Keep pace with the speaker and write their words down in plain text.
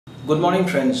Good morning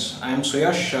friends, I am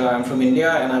Suyash, I'm from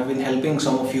India and I've been helping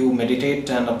some of you meditate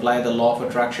and apply the law of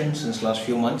attraction since last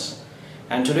few months.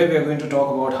 And today we are going to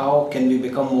talk about how can we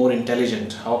become more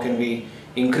intelligent, how can we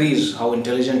increase how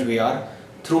intelligent we are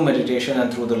through meditation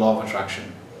and through the law of attraction.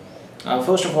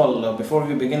 First of all, before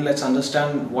we begin, let's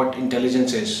understand what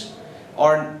intelligence is.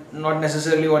 Or not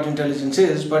necessarily what intelligence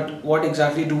is, but what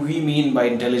exactly do we mean by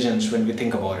intelligence when we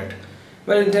think about it.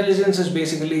 Well, intelligence is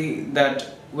basically that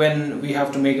when we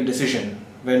have to make a decision,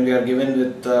 when we are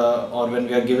given or when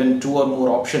we are given two or more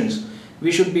options, we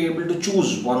should be able to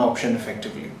choose one option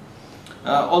effectively.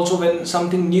 Also, when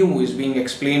something new is being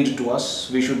explained to us,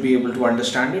 we should be able to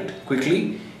understand it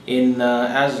quickly in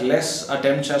as less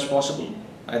attempts as possible.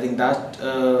 I think that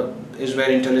is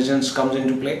where intelligence comes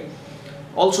into play.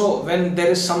 Also, when there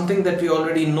is something that we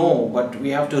already know, but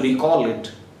we have to recall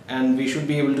it, and we should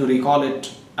be able to recall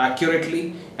it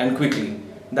accurately and quickly.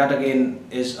 That again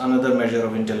is another measure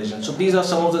of intelligence. So these are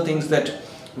some of the things that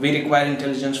we require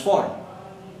intelligence for.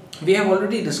 We have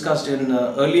already discussed in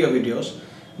earlier videos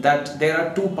that there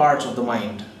are two parts of the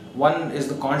mind. One is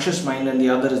the conscious mind and the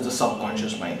other is the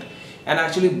subconscious mind. And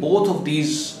actually both of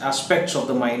these aspects of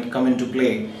the mind come into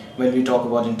play when we talk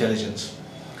about intelligence.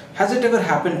 Has it ever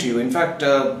happened to you? In fact,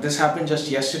 this happened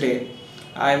just yesterday.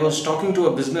 I was talking to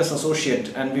a business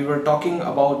associate and we were talking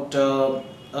about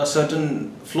a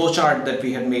certain flowchart that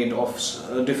we had made of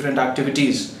different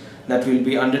activities that will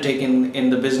be undertaken in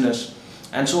the business.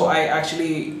 And so I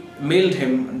actually mailed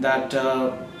him that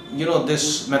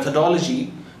this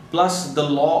methodology plus the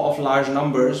law of large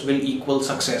numbers will equal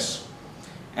success.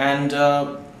 And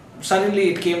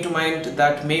suddenly it came to mind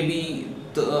that maybe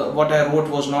what I wrote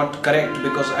was not correct,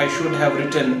 because I should have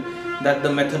written that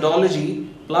the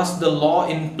methodology plus the law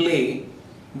in play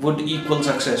would equal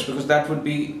success, because that would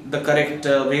be the correct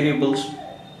variables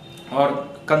or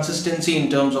consistency in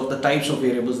terms of the types of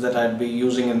variables that I'd be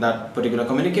using in that particular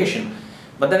communication.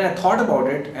 But then I thought about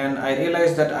it and I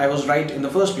realized that I was right in the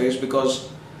first place, because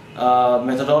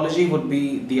methodology would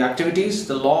be the activities,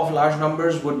 the law of large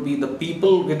numbers would be the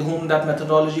people with whom that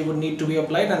methodology would need to be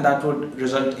applied, and that would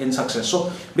result in success.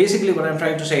 So basically what I'm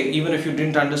trying to say, even if you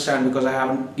didn't understand, because I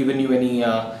haven't given you any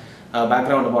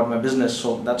background about my business,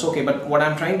 so that's okay, but what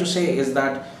I'm trying to say is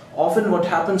that often what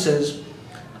happens is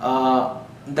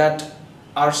that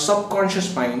our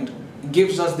subconscious mind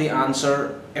gives us the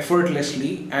answer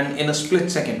effortlessly and in a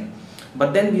split second,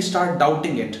 but then we start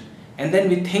doubting it and then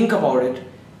we think about it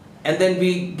and then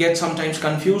we get sometimes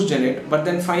confused in it, but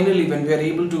then finally when we are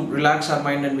able to relax our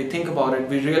mind and we think about it,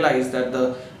 we realize that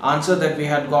the answer that we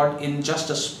had got in just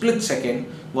a split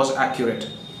second was accurate.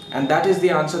 And that is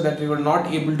the answer that we were not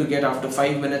able to get after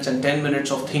 5 minutes and 10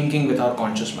 minutes of thinking with our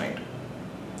conscious mind.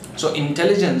 So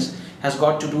intelligence has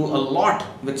got to do a lot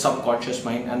with subconscious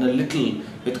mind and a little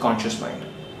with conscious mind.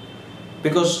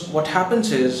 Because what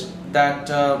happens is that,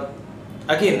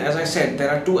 again, as I said,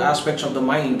 there are two aspects of the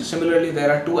mind. Similarly, there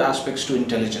are two aspects to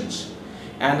intelligence.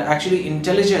 And actually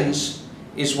intelligence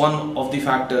is one of the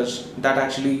factors that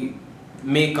actually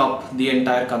make up the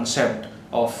entire concept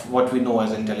of what we know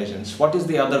as intelligence. What is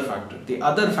the other factor? The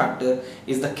other factor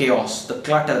is the chaos, the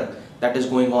clutter that is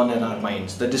going on in our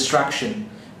minds, the distraction.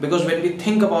 Because when we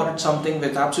think about something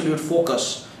with absolute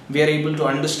focus, we are able to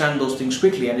understand those things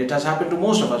quickly, and it has happened to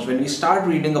most of us. When we start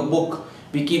reading a book,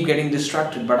 we keep getting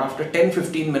distracted, but after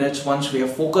 10-15 minutes, once we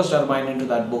have focused our mind into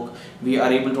that book, we are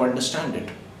able to understand it.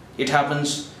 It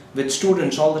happens with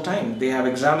students all the time. They have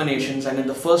examinations, and in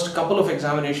the first couple of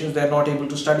examinations they are not able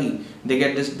to study.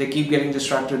 They keep getting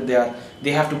distracted.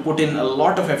 They have to put in a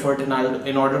lot of effort in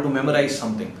order to memorize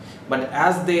something. But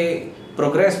as they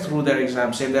progress through their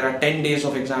exams, say there are 10 days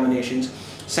of examinations,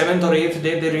 7th or 8th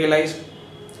day they realize,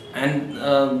 and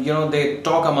they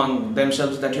talk among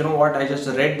themselves that, you know what, I just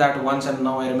read that once and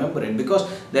now I remember it, because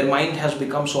their mind has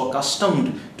become so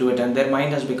accustomed to it and their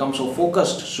mind has become so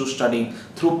focused to studying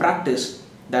through practice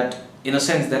that in a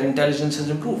sense their intelligence has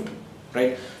improved,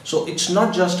 right? So it's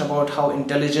not just about how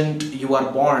intelligent you are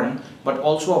born, but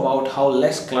also about how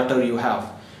less clutter you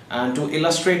have. And to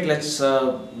illustrate, this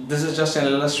is just an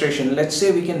illustration. Let's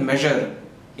say we can measure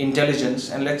intelligence,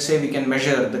 and let's say we can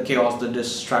measure the chaos, the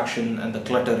distraction and the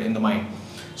clutter in the mind.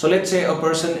 So let's say a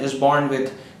person is born with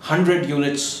 100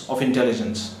 units of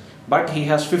intelligence, but he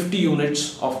has 50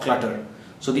 units of clutter.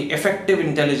 So the effective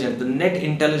intelligence, the net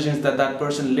intelligence that that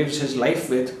person lives his life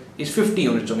with is 50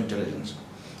 units of intelligence.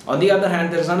 On the other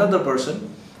hand, there is another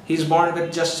person, he's born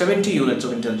with just 70 units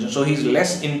of intelligence. So he's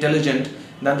less intelligent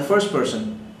than the first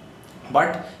person,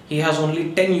 but he has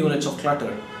only 10 units of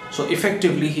clutter. So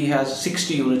effectively he has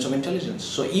 60 units of intelligence.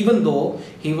 So even though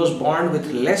he was born with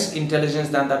less intelligence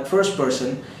than that first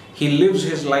person, he lives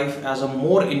his life as a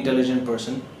more intelligent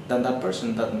person than that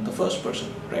person, than the first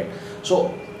person, right?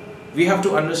 So we have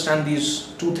to understand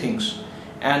these two things.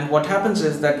 And what happens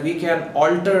is that we can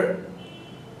alter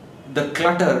the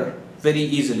clutter very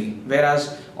easily,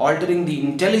 whereas altering the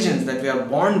intelligence that we are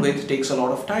born with takes a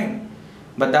lot of time.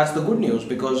 But that's the good news,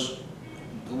 because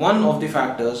one of the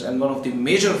factors and one of the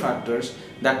major factors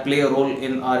that play a role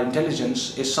in our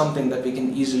intelligence is something that we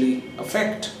can easily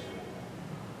affect.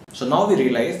 So now we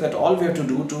realize that all we have to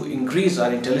do to increase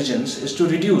our intelligence is to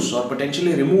reduce or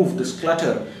potentially remove this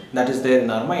clutter that is there in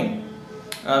our mind.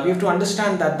 We have to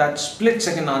understand that that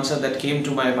split-second answer that came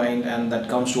to my mind and that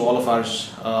comes to all of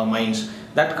our minds,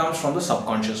 that comes from the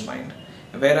subconscious mind.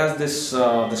 Whereas this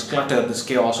clutter, this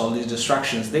chaos, all these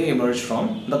distractions, they emerge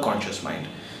from the conscious mind.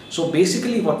 So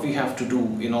basically what we have to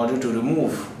do in order to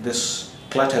remove this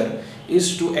clutter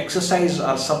is to exercise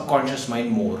our subconscious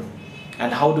mind more.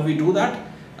 And how do we do that?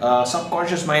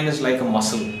 Subconscious mind is like a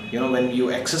muscle. You know, when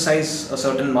you exercise a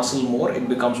certain muscle more, it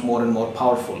becomes more and more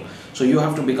powerful. So you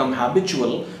have to become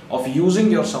habitual of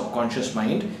using your subconscious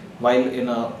mind while in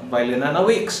an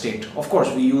awake state. Of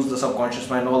course, we use the subconscious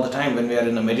mind all the time when we are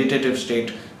in a meditative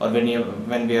state or when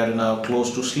we are in a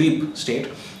close to sleep state.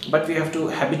 But we have to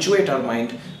habituate our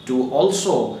mind to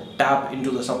also tap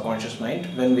into the subconscious mind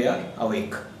when we are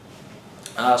awake.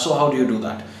 So how do you do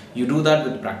that? You do that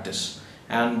with practice.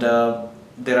 And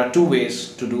there are two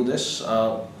ways to do this.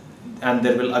 And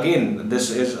there will, again,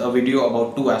 this is a video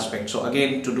about two aspects. So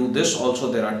again, to do this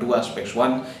also there are two aspects.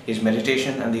 One is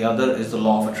meditation and the other is the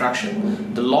law of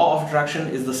attraction. The law of attraction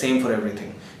is the same for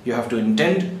everything. You have to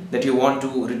intend that you want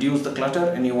to reduce the clutter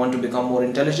and you want to become more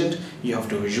intelligent. You have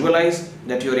to visualize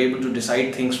that you're able to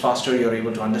decide things faster, you're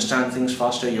able to understand things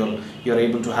faster, you're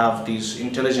able to have these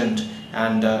intelligent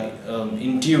and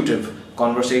intuitive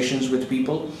conversations with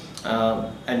people.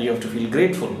 And you have to feel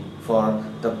grateful for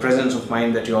the presence of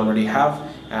mind that you already have,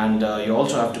 and you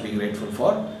also have to be grateful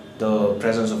for the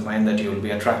presence of mind that you will be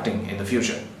attracting in the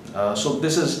future. So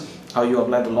this is how you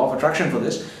apply the law of attraction for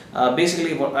this.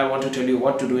 Basically, what I want to tell you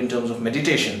what to do in terms of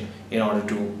meditation in order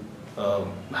to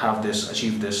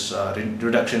achieve this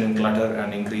reduction in clutter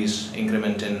and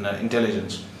increment in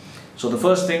intelligence. So the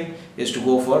first thing is to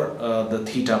go for the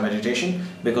theta meditation,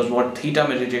 because what theta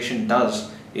meditation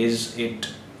does is it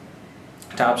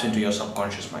taps into your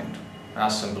subconscious mind,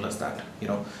 as simple as that, you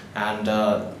know. And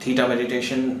theta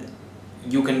meditation,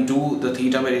 you can do the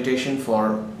theta meditation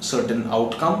for certain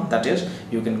outcome, that is,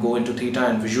 you can go into theta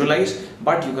and visualize,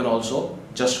 but you can also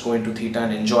just go into theta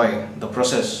and enjoy the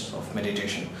process of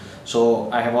meditation. So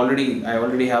I already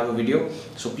have a video,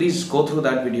 so please go through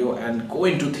that video and go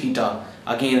into theta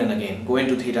again and again. Go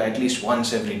into theta at least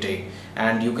once every day,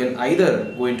 and you can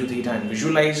either go into theta and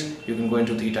visualize, you can go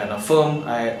into theta and affirm.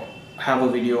 I have a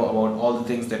video about all the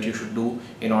things that you should do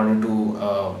in order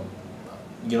to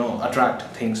attract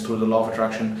things through the law of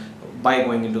attraction by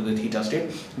going into the theta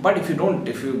state. But if you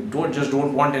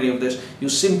don't want any of this, you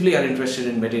simply are interested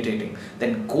in meditating,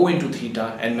 then go into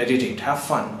theta and meditate. Have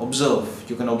fun, observe.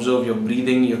 You can observe your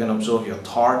breathing, you can observe your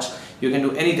thoughts, you can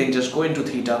do anything. Just go into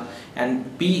theta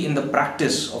and be in the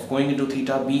practice of going into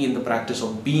theta, be in the practice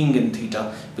of being in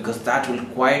theta, because that will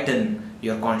quieten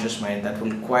your conscious mind, that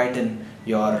will quieten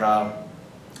your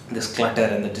this clutter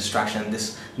and the distraction,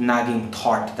 this nagging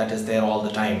thought that is there all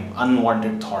the time,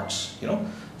 unwanted thoughts, you know.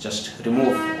 Just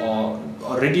remove or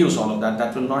reduce all of that.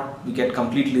 That will not get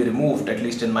completely removed, at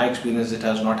least in my experience it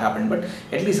has not happened, but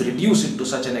at least reduce it to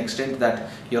such an extent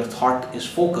that your thought is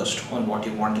focused on what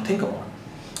you want to think about.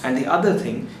 And the other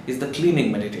thing is the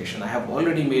cleaning meditation. I have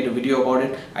already made a video about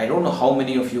it. I don't know how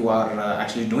many of you are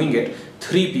actually doing it.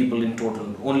 3 people in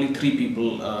total, only 3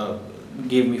 people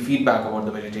gave me feedback about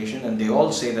the meditation, and they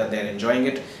all say that they're enjoying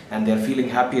it and they're feeling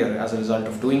happier as a result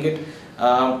of doing it.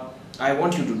 I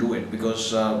want you to do it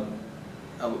because,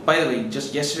 by the way,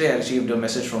 just yesterday I received a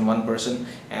message from one person,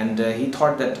 and he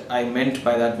thought that I meant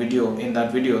by that video, in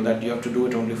that video, that you have to do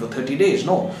it only for 30 days.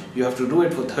 No, you have to do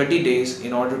it for 30 days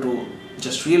in order to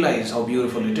just realize how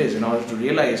beautiful it is, in order to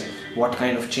realize what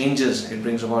kind of changes it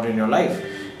brings about in your life.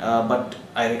 But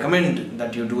I recommend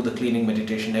that you do the cleaning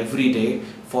meditation every day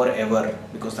forever,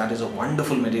 because that is a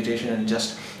wonderful meditation, and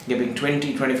just giving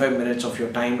 20-25 minutes of your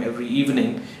time every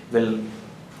evening will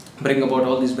bring about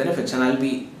all these benefits. And I'll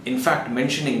be in fact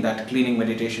mentioning that cleaning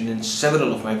meditation in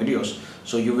several of my videos.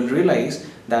 So you will realize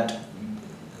that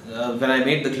when I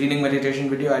made the cleaning meditation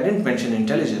video, I didn't mention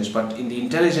intelligence, but in the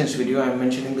intelligence video I'm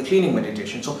mentioning the cleaning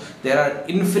meditation. So there are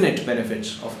infinite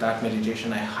benefits of that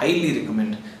meditation. I highly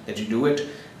recommend that you do it.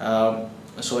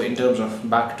 So in terms of,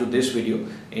 back to this video,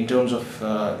 in terms of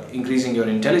increasing your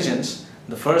intelligence,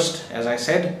 the first, as I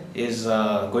said, is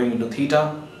going into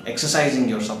theta, exercising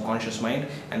your subconscious mind,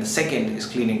 and the second is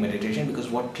cleaning meditation, because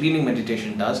what cleaning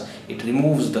meditation does, it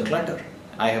removes the clutter.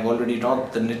 I have already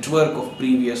talked the network of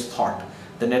previous thought,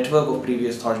 the network of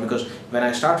previous thoughts, because when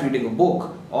I start reading a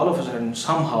book, all of a sudden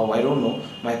somehow, I don't know,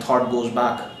 my thought goes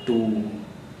back to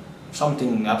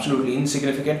something absolutely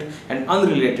insignificant and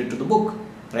unrelated to the book,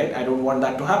 right? I don't want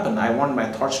that to happen. I want my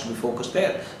thoughts to be focused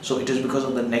there. So it is because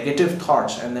of the negative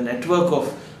thoughts and the network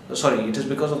of, it is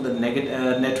because of the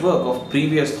network of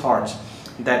previous thoughts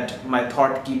that my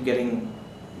thought keep getting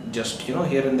just,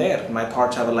 here and there. My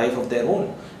thoughts have a life of their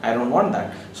own. I don't want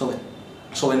that. So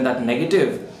when that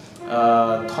negative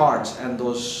thoughts and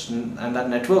that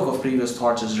network of previous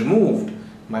thoughts is removed,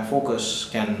 my focus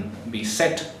can be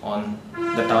set on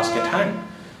the task at hand.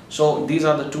 So these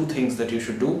are the two things that you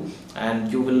should do,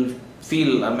 and you will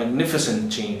feel a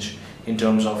magnificent change in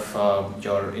terms of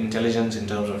your intelligence, in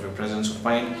terms of your presence of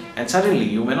mind. And suddenly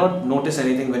you may not notice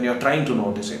anything when you're trying to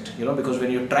notice it, because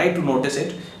when you try to notice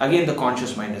it, again the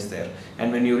conscious mind is there.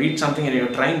 And when you read something and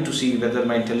you're trying to see whether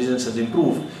my intelligence has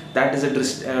improved, that is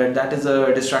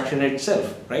a distraction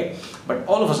itself, right? But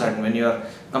all of a sudden, when you're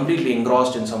completely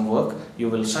engrossed in some work, you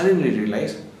will suddenly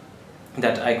realize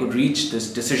that I could reach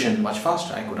this decision much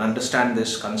faster, I could understand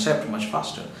this concept much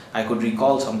faster, I could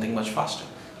recall something much faster.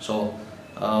 So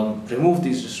remove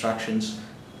these distractions,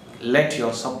 let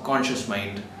your subconscious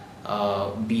mind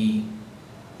be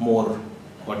more,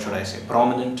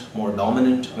 prominent, more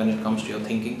dominant when it comes to your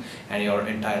thinking, and your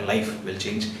entire life will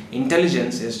change.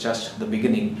 Intelligence is just the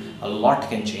beginning. A lot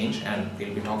can change, and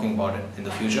we'll be talking about it in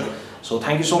the future. So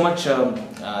thank you so much.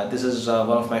 This is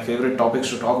one of my favorite topics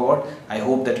to talk about. I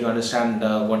hope that you understand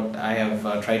what I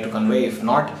have tried to convey. If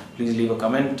not, please leave a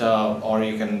comment, or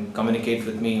you can communicate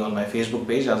with me on my Facebook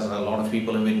page, as a lot of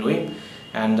people have been doing.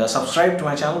 And subscribe to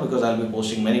my channel, because I'll be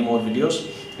posting many more videos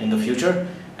in the future.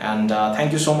 And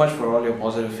thank you so much for all your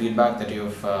positive feedback that you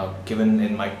have given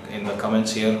in the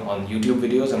comments here on YouTube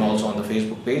videos and also on the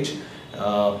Facebook page.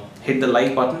 Hit the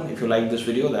like button if you like this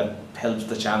video. That helps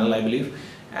the channel, I believe.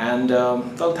 And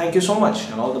well, thank you so much,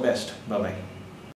 and all the best. Bye bye.